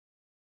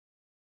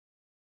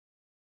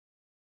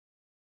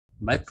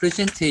My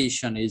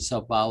presentation is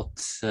about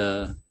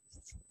a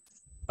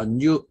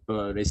new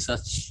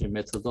research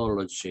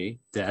methodology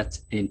that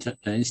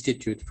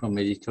Institute for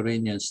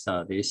Mediterranean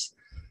Studies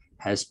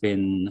has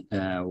been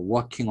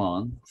working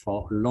on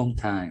for a long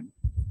time.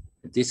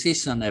 This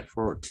is an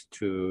effort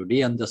to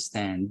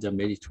re-understand the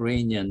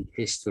Mediterranean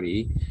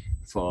history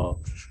for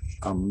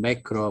a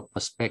macro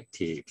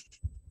perspective.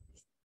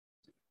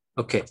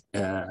 Okay,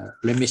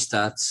 let me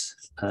start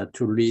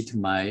to read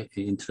my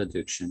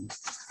introduction.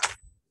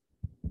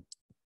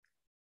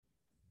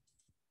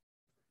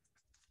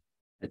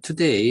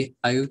 Today,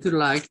 I would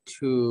like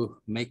to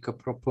make a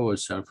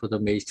proposal for the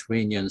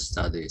Mediterranean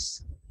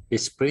studies.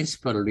 Its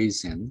principal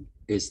reason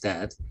is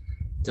that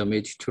the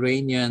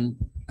Mediterranean,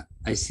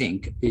 I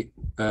think,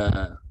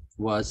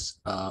 was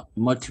a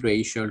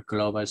multiracial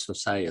global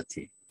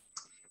society.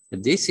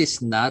 This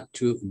is not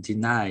to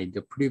deny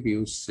the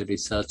previous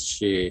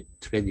research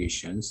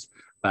traditions,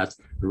 but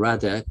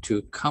rather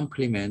to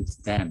complement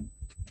them.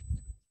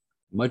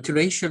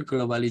 Multiracial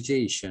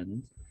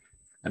globalization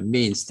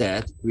means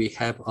that we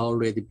have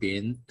already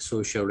been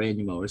social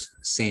animals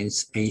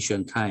since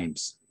ancient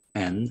times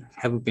and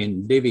have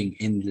been living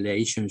in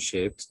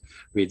relationships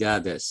with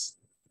others.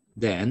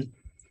 Then,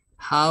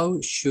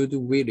 how should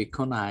we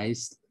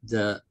recognize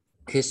the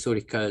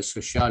historical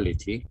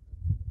sociality?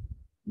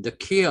 The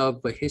key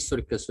of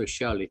historical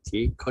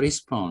sociality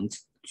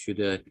corresponds to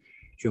the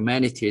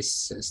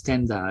humanities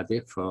standard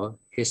for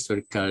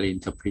historical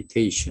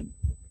interpretation.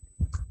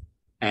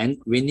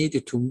 And we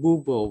need to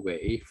move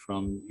away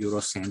from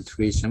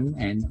Eurocentrism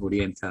and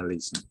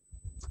Orientalism.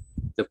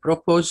 The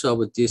purpose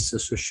of this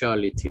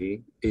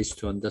sociality is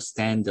to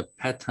understand the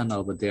pattern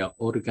of their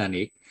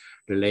organic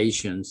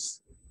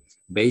relations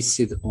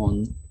based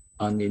on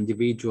an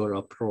individual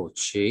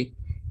approach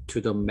to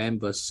the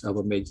members of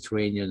a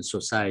Mediterranean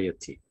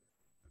society.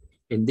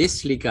 In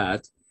this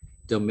regard,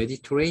 the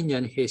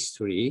Mediterranean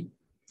history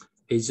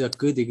is a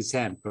good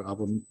example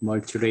of a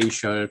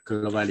multiracial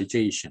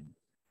globalization.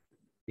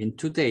 In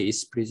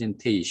today's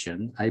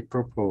presentation, I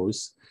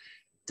propose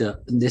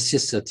the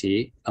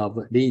necessity of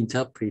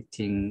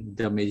reinterpreting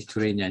the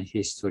Mediterranean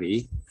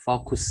history,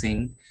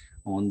 focusing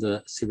on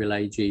the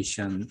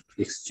civilization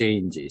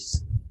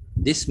exchanges.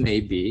 This may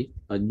be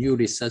a new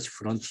research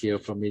frontier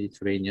for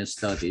Mediterranean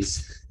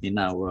studies in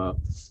our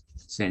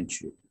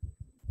century.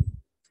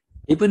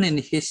 Even in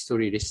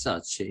history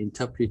research,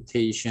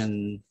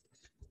 interpretation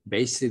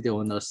based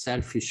on a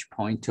selfish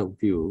point of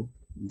view,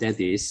 that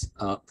is,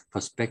 a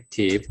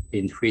perspective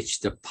in which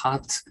the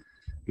parts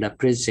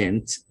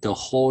represent the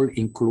whole,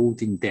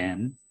 including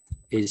them,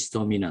 is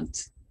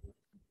dominant.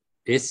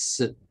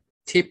 Its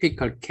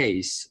typical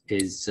case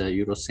is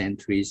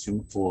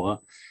Eurocentrism or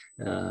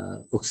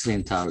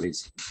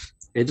Occidentalism.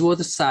 Edward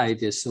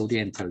Said's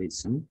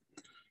Orientalism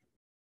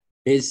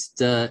is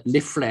the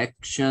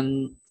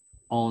reflection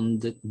on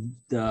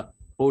the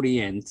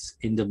Orient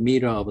in the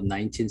mirror of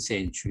 19th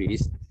century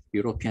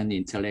European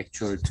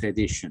intellectual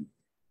tradition.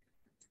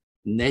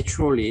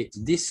 Naturally,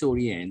 this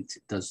Orient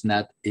does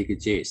not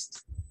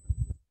exist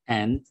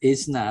and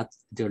is not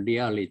the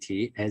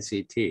reality as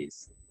it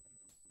is.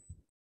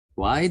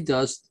 Why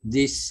does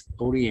this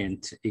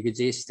Orient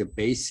exist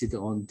based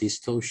on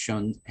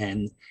distortion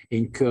and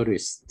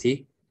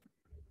incuriosity?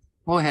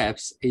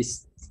 Perhaps it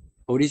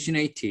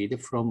originated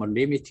from a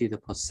limited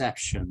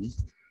perception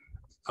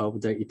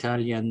of the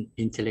Italian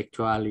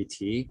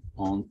intellectuality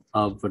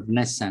of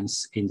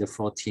Renaissance in the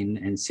 14th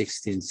and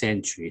 16th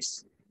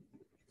centuries.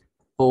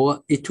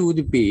 Or it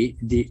would be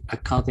the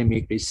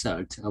academic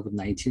result of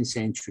 19th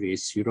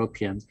century's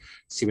European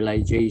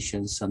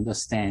civilization's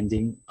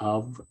understanding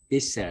of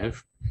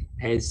itself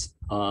as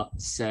a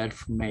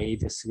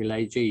self-made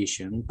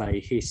civilization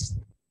by his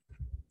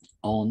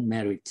own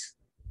merit.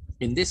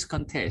 In this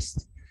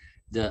context,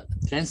 the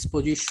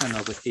transposition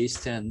of the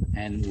Eastern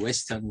and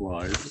Western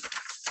world,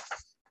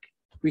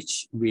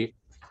 which we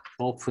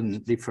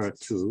often refer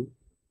to,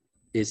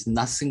 is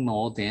nothing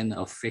more than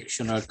a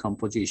fictional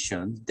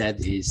composition that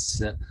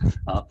is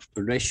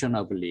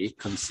rationally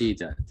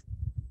considered.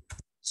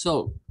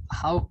 So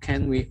how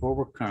can we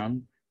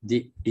overcome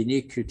the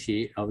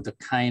iniquity of the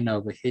kind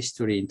of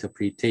history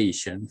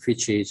interpretation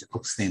which is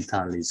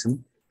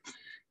Occidentalism?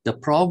 The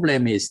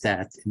problem is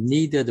that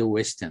neither the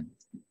Western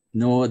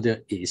nor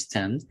the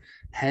Eastern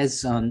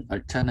has an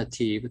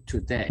alternative to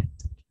that.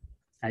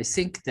 I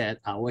think that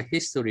our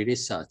history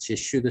research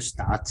should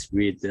start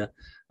with a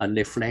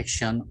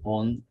reflection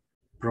on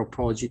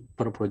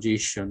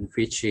proposition,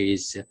 which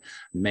is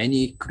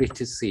many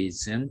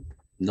criticism,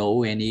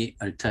 no any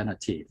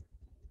alternative.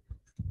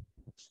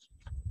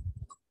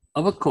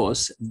 Of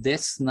course,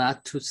 that's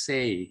not to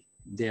say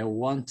there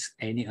won't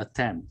any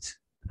attempt.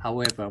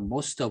 However,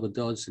 most of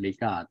those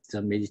regard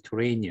the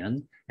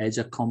Mediterranean as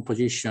a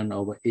composition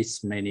of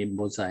its many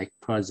mosaic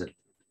puzzles.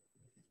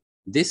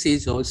 This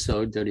is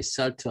also the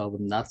result of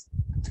not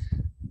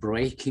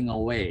breaking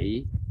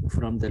away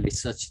from the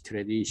research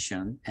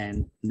tradition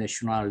and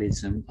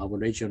nationalism of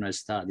regional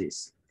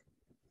studies.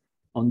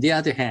 On the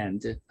other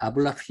hand,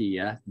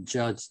 Abulafia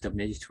judged the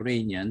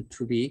Mediterranean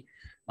to be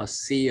a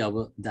sea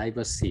of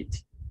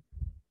diversity.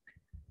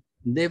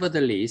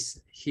 Nevertheless,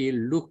 he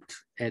looked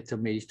at the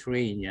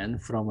Mediterranean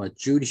from a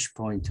Jewish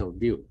point of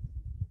view.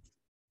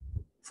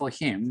 For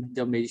him,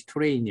 the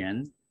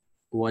Mediterranean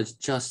was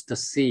just the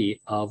sea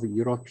of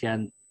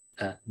European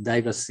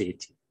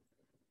diversity.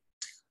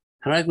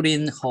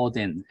 Peregrine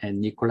Holden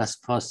and Nicolas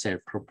Purcell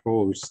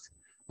proposed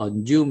a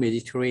new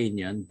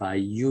Mediterranean by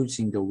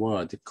using the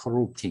word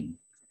corrupting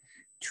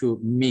to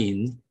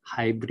mean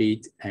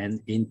hybrid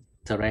and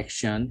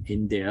interaction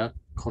in their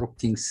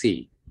corrupting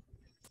sea.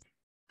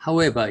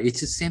 However, it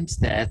seems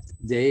that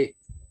they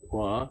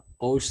were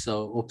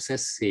also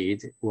obsessed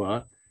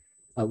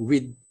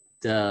with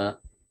the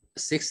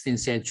 16th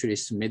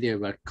century's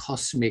medieval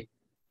cosmic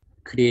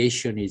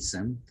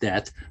creationism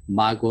that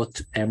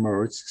maggot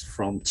emerged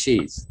from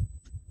cheese.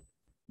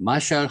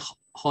 Marshall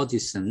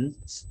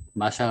Hodgson's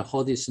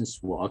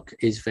work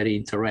is very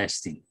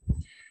interesting.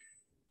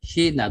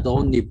 He not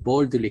only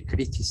boldly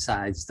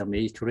criticized the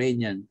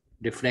Mediterranean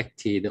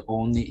reflected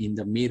only in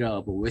the mirror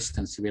of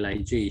Western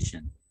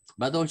civilization,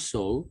 but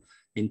also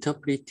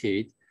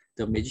interpreted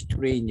the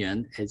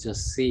Mediterranean as a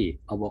sea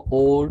of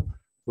all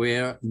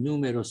where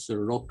numerous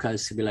local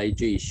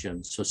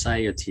civilizations,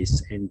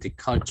 societies, and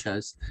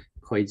cultures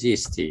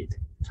coexisted.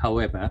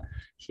 However,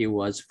 he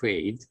was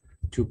afraid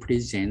to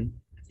present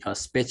a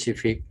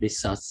specific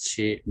research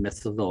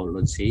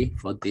methodology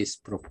for this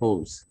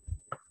proposal.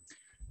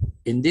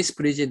 In this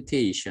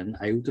presentation,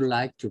 I would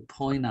like to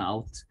point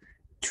out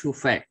two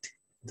facts.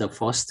 The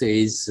first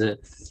is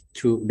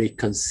to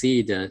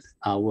reconsider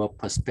our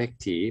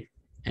perspective,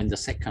 and the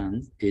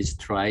second is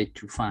try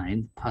to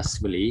find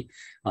possibly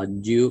a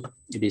new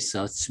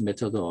research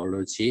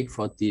methodology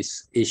for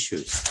these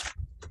issues.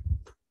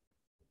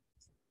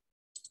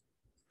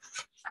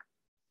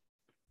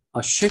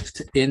 A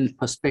shift in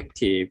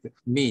perspective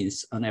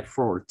means an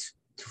effort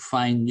to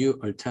find new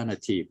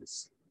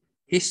alternatives.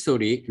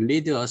 History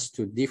leads us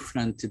to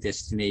different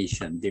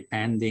destinations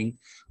depending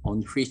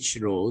on which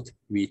road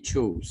we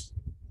choose.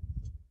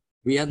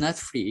 We are not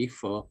free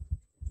from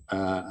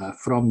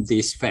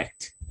this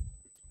fact.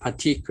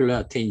 Particular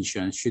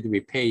attention should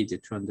be paid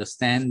to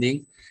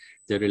understanding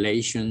the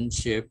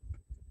relationship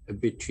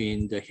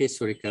between the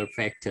historical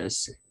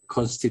factors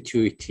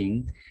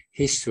constituting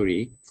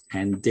history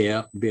and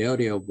their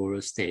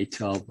variable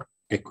state of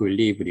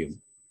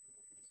equilibrium.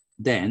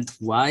 Then,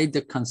 why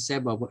the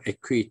concept of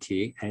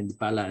equity and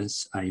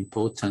balance are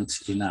important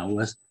in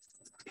our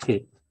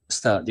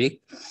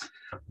study?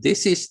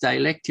 This is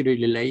directly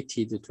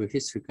related to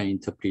historical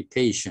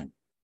interpretation.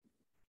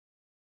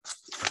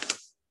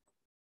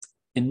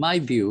 In my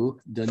view,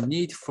 the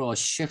need for a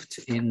shift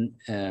in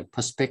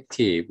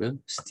perspective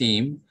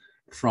stems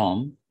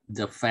from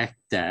the fact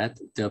that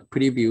the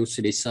previous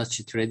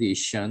research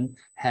tradition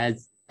have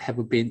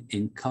been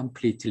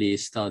incompletely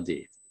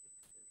studied.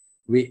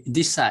 We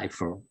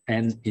decipher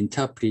and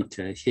interpret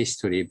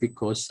history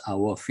because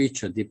our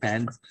future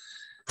depends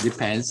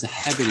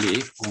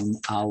heavily on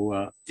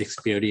our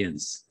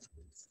experience.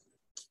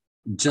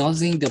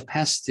 Judging the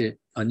past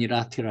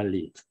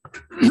unilaterally,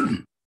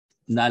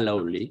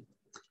 narrowly,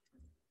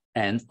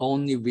 and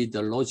only with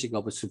the logic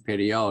of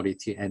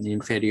superiority and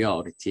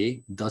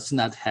inferiority does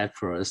not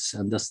help us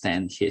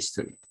understand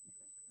history.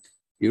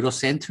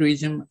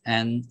 Eurocentrism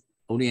and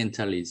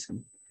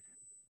Orientalism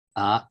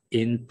are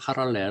in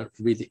parallel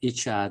with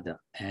each other,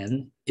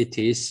 and it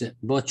is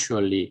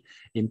virtually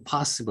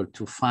impossible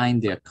to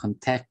find their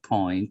contact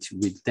point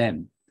with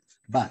them,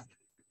 but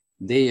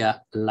they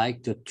are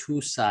like the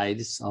two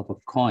sides of a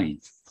coin.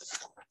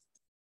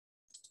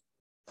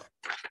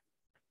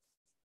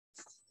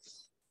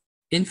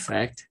 In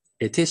fact,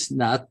 it is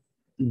not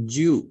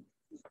due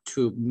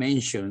to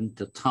mention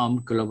the term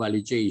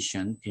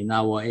globalization in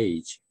our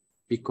age,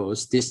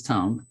 because this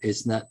term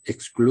is not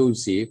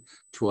exclusive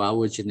to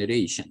our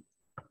generation.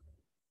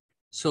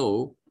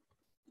 So,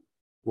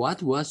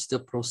 what was the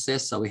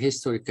process of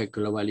historical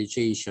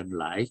globalization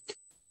like?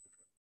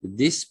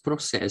 This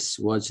process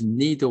was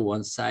neither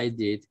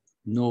one-sided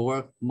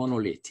nor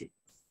monolithic.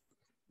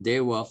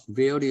 There were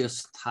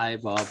various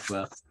types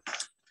of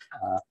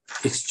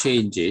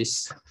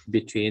exchanges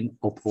between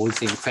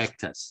opposing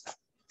factors.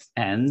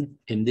 And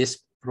in this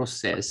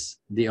process,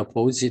 the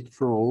opposite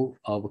flow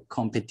of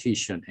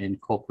competition and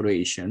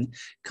cooperation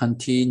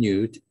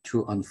continued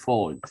to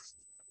unfold.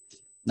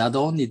 Not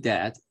only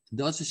that,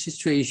 those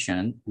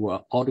situations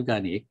were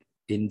organic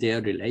in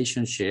their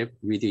relationship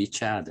with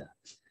each other.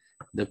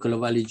 The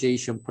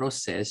globalization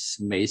process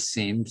may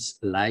seem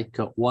like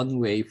a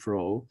one-way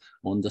flow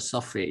on the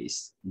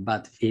surface,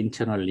 but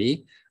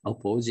internally,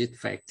 opposite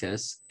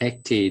factors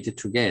acted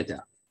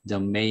together. The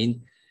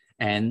main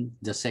and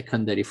the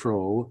secondary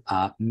flow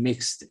are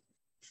mixed.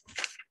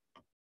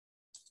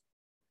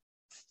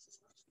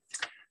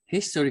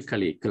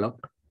 Historically,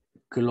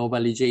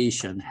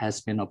 globalization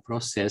has been a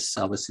process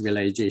of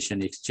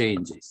civilization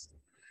exchanges.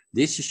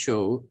 This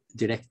shows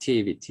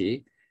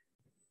directivity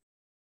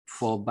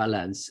for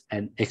balance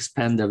and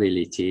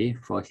expandability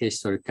for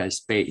historical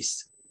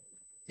space.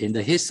 In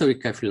the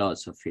historical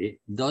philosophy,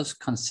 those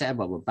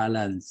concepts of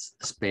balance,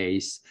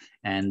 space,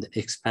 and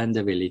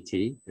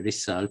expandability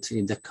result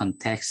in the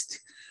context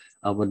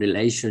of a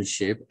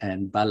relationship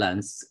and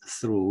balance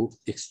through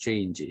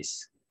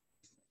exchanges.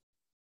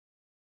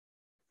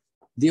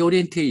 The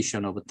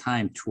orientation of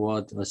time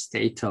toward a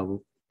state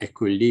of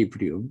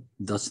equilibrium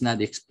does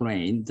not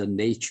explain the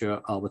nature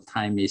of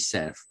time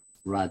itself.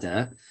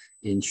 Rather,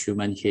 in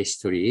human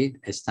history,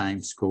 as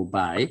times go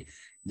by,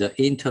 the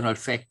internal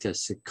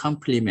factors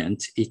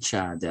complement each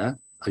other,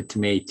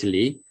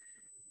 ultimately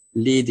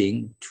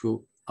leading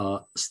to a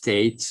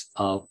state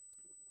of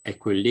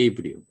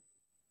equilibrium.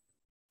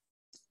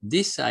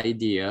 This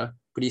idea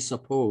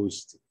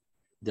presupposed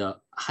the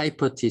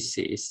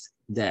hypothesis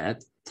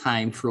that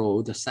time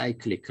flowed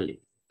cyclically.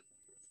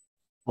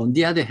 On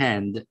the other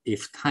hand,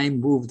 if time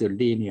moved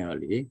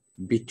linearly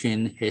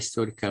between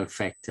historical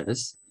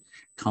factors,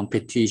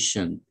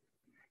 competition,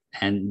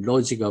 and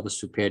logic of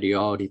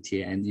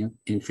superiority and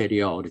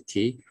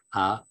inferiority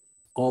are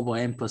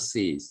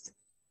overemphasized,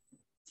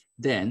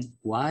 then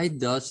why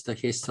does the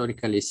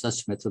historically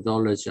such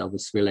methodology of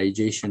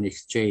civilization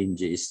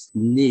exchanges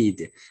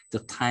need the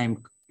time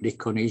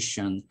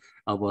recognition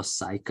of a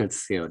cycle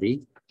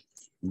theory?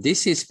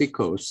 This is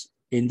because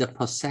in the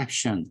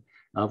perception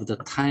of the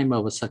time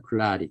of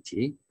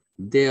circularity,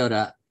 there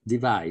are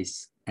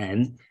device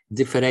and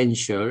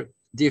differential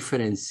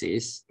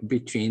differences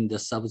between the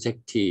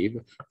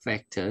subjective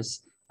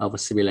factors of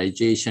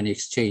civilization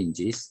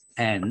exchanges,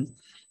 and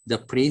the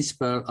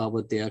principle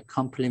of their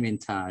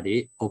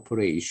complementary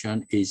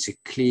operation is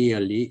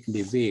clearly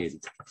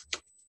revealed.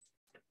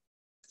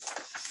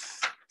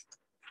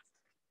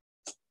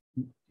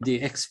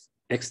 The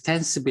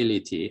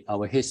extensibility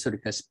of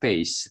historical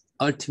space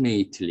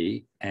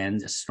ultimately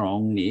and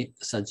strongly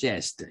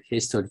suggests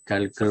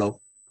historical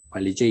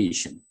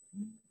globalization.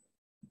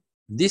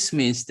 This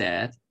means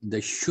that the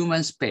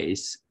human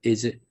space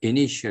is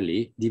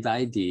initially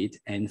divided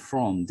and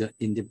formed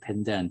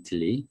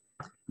independently,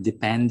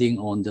 depending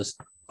on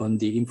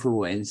the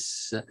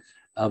influence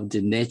of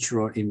the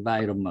natural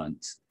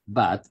environment.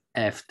 But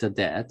after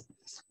that,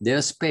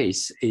 their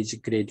space is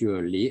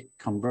gradually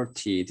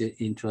converted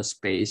into a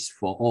space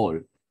for all,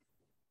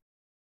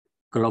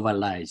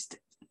 globalized.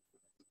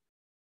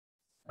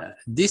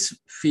 This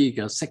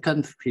figure,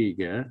 second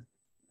figure,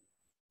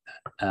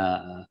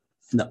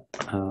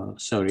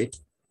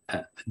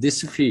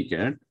 this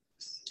figure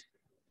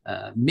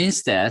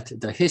means that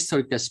the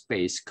historical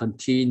space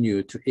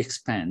continued to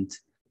expand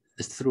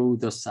through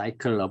the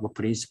cycle of a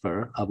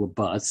principle of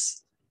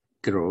birth,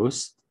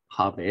 growth,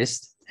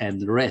 harvest,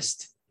 and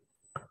rest.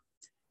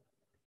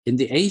 In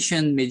the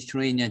ancient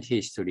Mediterranean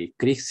history,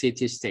 Greek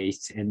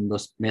city-states and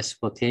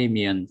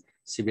Mesopotamian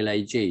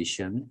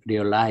civilization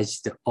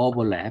realized the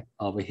overlap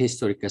of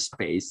historical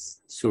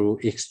space through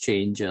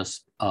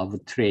exchanges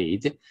of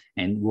trade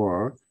and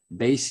war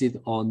based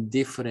on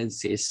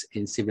differences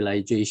in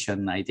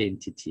civilization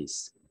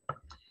identities.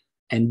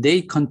 And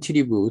they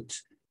contribute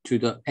to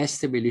the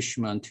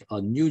establishment of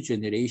a new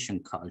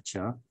generation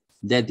culture,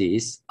 that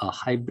is, a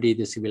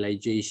hybrid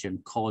civilization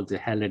called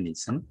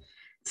Hellenism,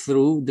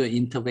 through the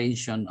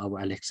intervention of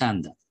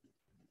Alexander.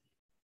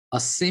 A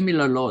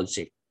similar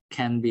logic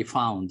can be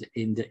found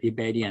in the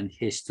Iberian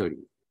history,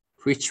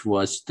 which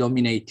was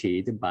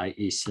dominated by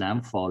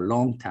Islam for a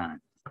long time.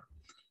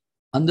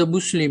 Under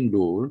Muslim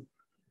rule,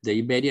 the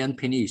Iberian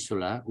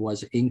Peninsula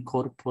was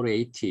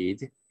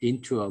incorporated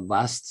into a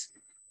vast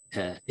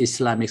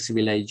Islamic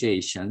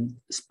civilization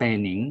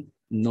spanning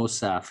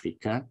North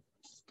Africa,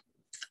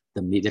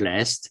 the Middle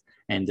East,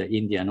 and the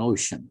Indian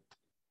Ocean.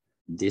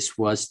 This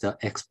was the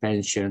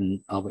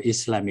expansion of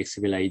Islamic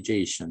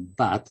civilization,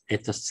 but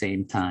at the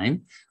same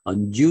time, a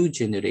new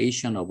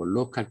generation of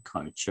local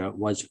culture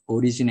was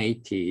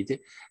originated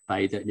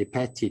by the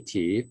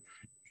repetitive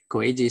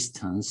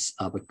coexistence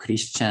of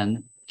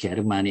Christian,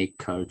 Germanic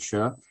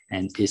culture,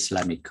 and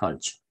Islamic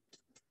culture.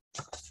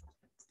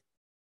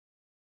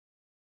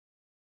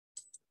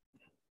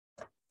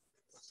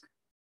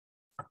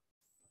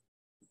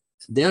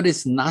 There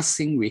is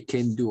nothing we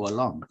can do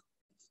alone.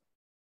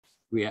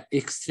 We are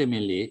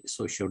extremely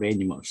social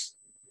animals.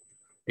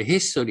 The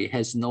history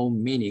has no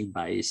meaning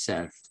by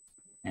itself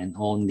and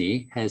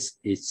only has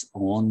its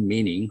own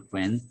meaning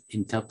when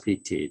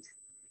interpreted.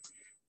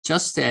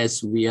 Just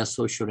as we are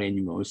social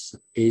animals,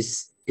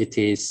 it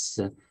is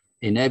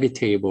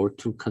inevitable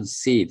to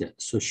concede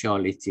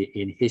sociality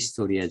in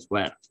history as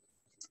well.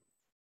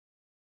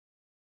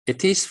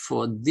 It is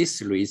for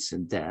this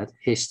reason that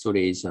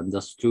history is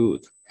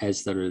understood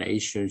as the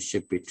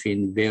relationship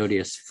between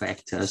various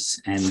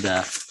factors and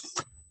the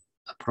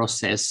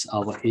process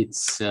of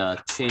its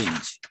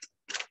change.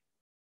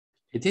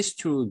 It is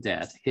true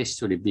that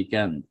history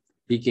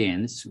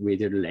begins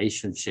with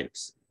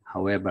relationships.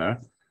 However,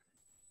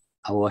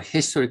 our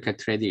historical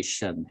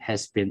tradition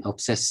has been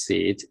obsessed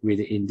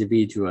with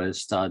individual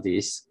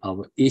studies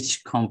of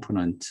each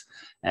component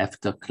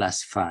after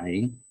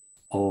classifying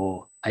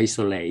or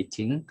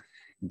isolating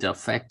the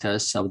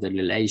factors of the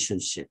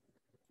relationship.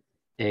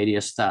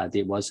 area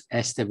study was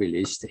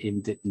established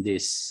in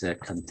this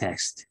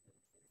context.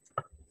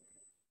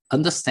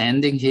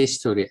 Understanding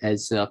history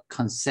as a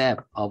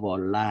concept of a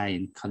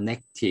line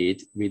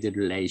connected with a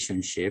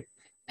relationship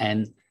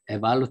and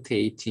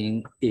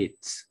evaluating it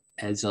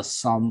as a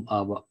sum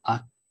of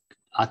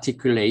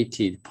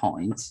articulated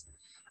points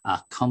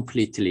are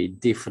completely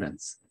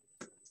different,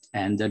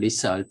 and the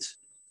results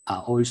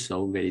are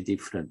also very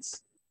different.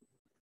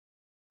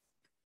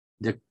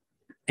 The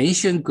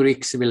ancient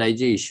Greek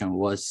civilization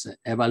was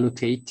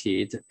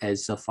evaluated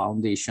as a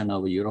foundation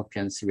of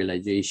European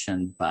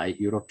civilization by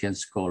European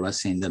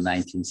scholars in the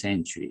 19th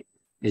century,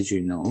 as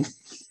you know.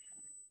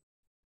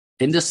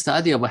 In the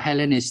study of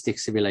Hellenistic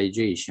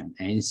civilization,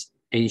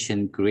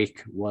 ancient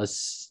Greek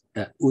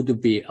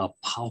would be a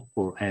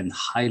powerful and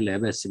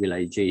high-level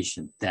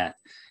civilization that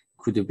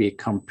could be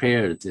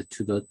compared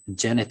to the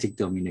genetic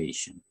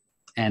domination.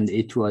 And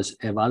it was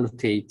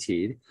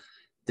evaluated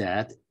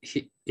that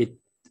it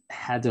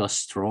had a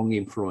strong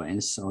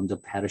influence on the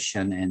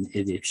Persian and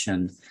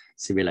Egyptian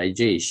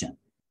civilization,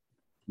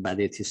 but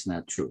it is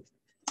not true.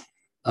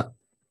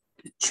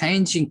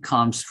 Changing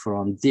comes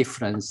from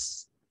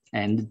difference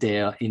and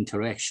their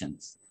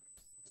interactions.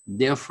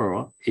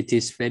 Therefore, it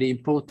is very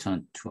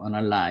important to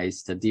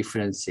analyze the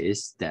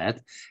differences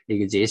that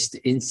exist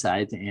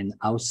inside and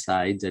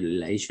outside the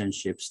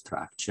relationship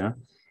structure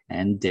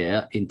and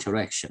their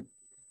interaction.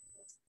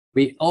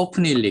 We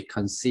openly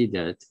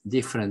considered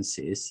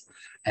differences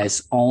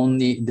as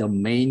only the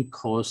main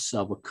cause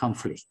of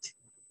conflict.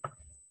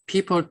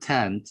 People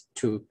tend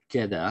to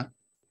gather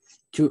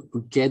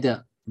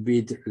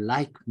with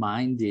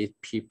like-minded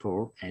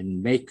people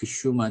and make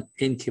human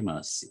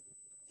intimacy.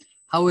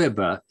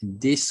 However,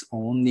 this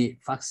only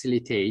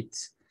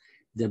facilitates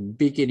the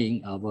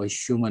beginning of a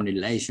human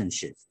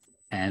relationship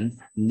and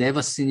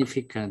never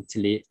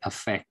significantly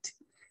affect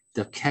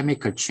the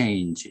chemical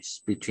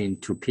changes between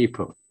two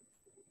people.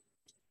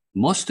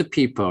 Most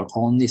people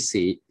only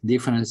see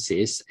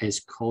differences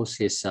as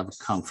causes of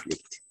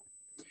conflict.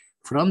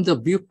 From the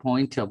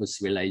viewpoint of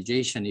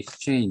civilization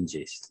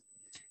exchanges,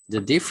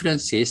 the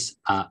differences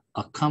are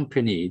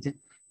accompanied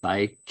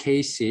by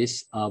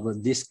cases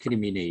of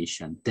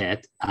discrimination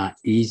that are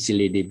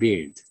easily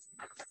revealed,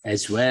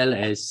 as well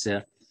as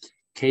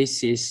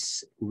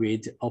cases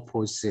with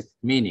opposite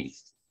meaning.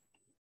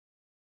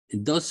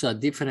 Those are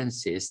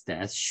differences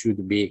that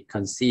should be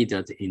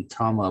considered in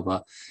terms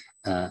of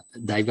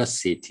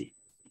diversity.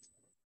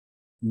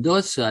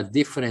 Those are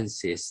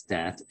differences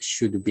that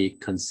should be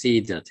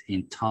considered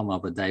in terms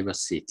of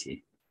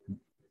diversity.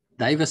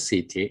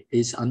 Diversity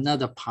is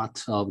another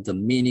part of the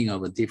meaning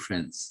of a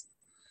difference.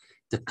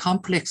 The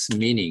complex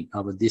meaning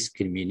of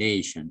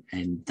discrimination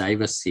and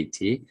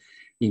diversity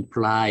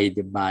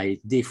implied by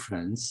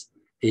difference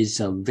is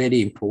a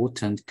very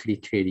important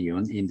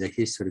criterion in the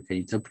historical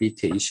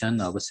interpretation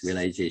of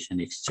civilization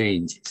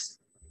exchanges.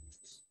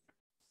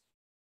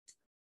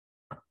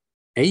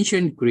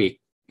 Ancient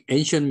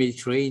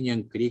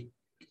Mediterranean Greek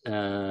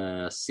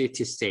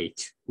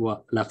city-states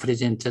were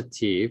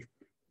representative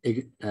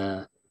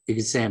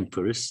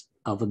examples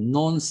of a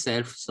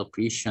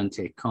non-self-sufficient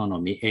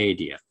economy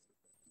area.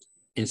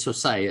 In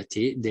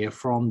society, they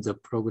form the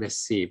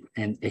progressive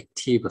and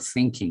active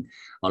thinking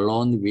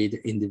along with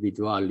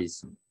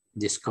individualism,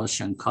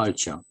 discussion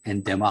culture,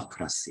 and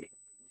democracy.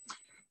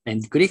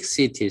 And Greek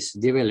cities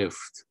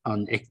developed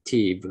an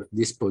active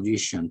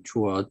disposition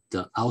toward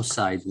the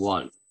outside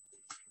world.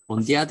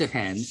 On the other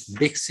hand,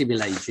 big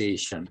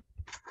civilization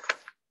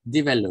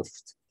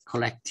developed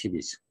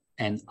collectivism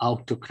and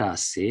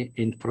autocracy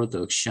in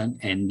production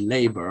and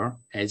labor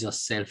as a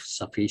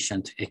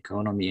self-sufficient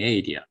economy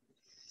area.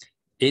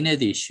 In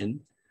addition,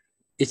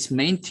 it's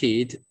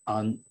maintained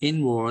an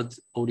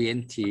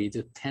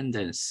inward-oriented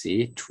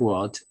tendency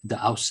toward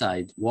the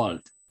outside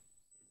world.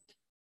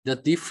 The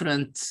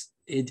different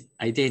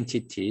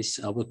identities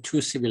of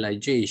two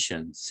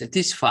civilizations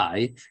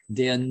satisfy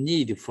their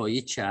need for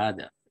each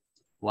other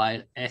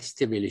while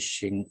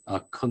establishing a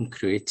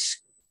concrete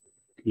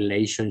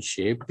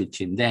relationship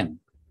between them.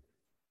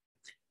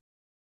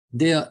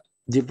 Their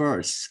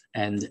diverse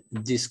and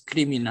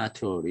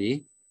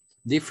discriminatory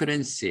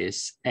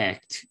differences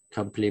act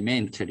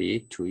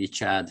complementary to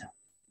each other.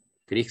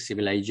 Greek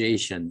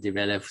civilization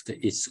developed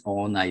its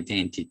own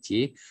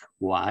identity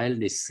while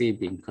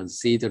receiving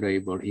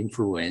considerable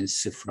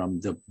influence from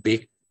the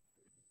big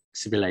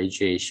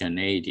civilization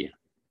area.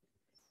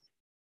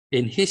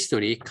 In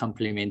history,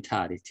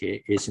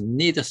 complementarity is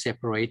neither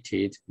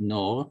separated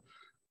nor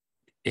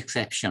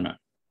exceptional.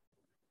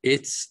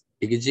 It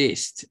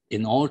exists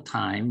in all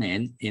time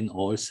and in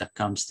all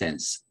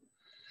circumstances.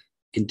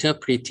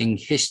 Interpreting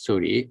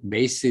history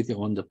based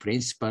on the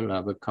principle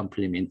of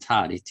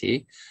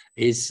complementarity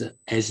is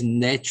as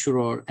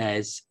natural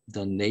as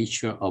the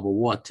nature of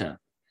water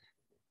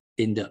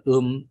in the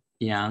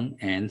yang,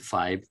 and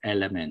 5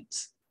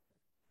 elements.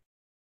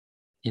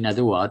 In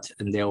other words,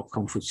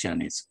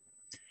 Neo-Confucianism.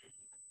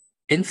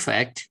 In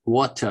fact,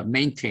 water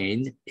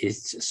maintained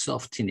its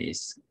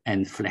softness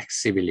and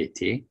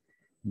flexibility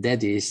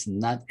that is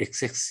not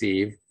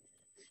excessive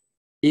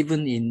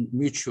even in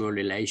mutual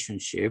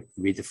relationship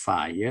with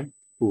fire,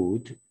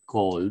 wood,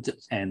 gold,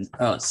 and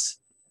earth.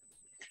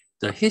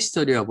 The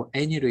history of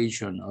any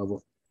region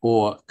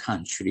or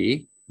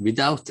country,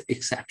 without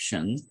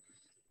exception,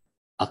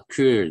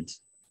 acquired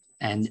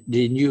and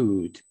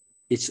renewed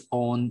its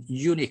own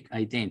unique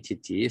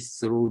identity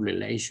through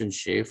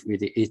relationship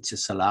with its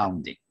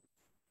surrounding.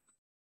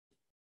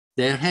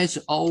 There has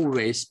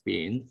always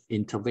been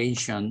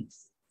intervention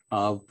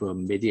of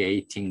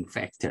mediating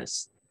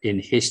factors in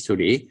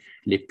history,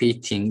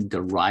 repeating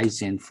the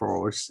rise and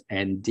force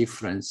and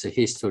different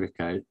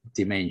historical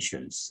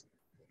dimensions.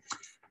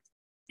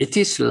 It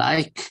is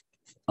like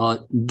a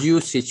new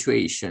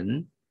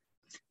situation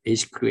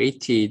is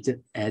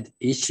created at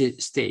each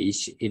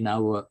stage in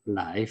our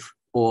life,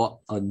 or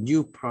a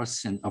new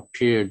person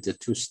appeared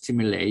to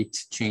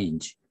stimulate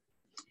change.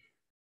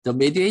 The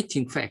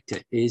mediating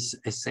factor is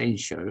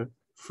essential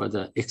for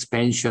the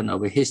expansion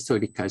of a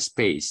historical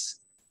space,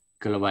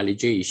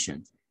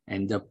 globalization,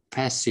 and the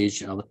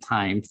passage of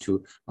time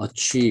to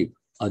achieve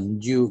a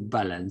new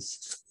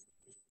balance.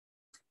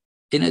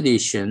 In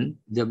addition,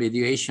 the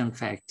mediation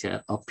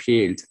factor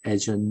appeared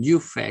as a new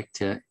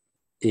factor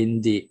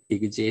in the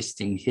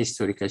existing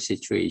historical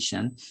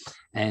situation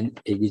and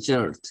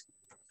exert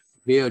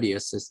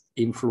various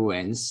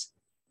influence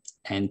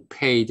and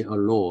played a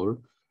role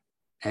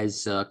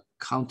as a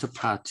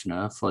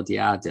counterpartner for the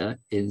other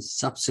in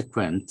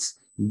subsequent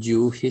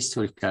new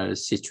historical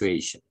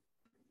situation.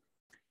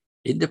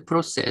 In the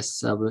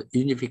process of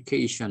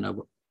unification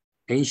of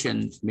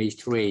ancient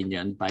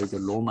Mediterranean by the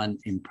Roman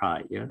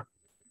Empire,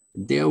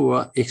 there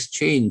were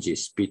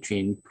exchanges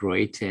between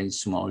great and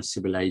small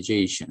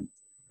civilization,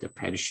 the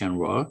Persian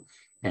War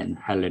and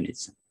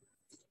Hellenism.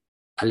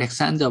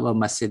 Alexander of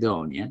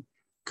Macedonia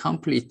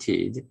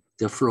completed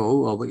the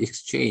flow of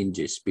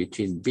exchanges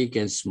between big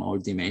and small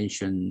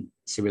dimension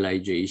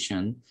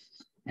civilization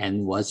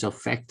and was a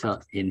factor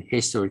in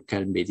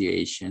historical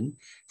mediation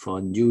for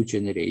a new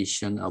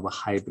generation of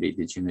hybrid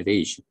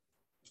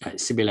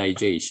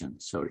civilization.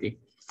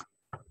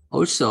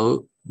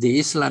 Also, the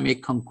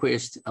Islamic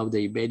conquest of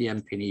the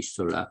Iberian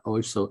Peninsula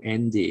also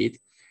ended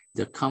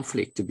the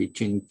conflict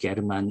between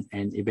German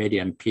and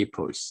Iberian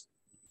peoples.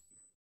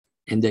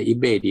 And the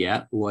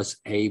Iberia was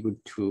able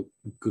to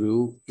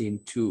grow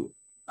into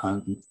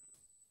an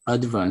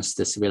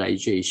advanced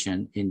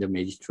civilization in the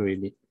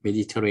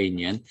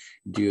Mediterranean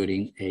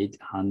during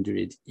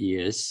 800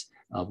 years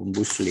of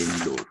Muslim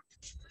rule.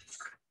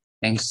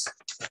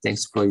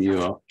 Thanks for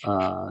your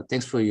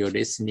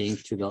listening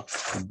to the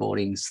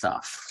boring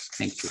stuff.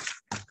 Thank you.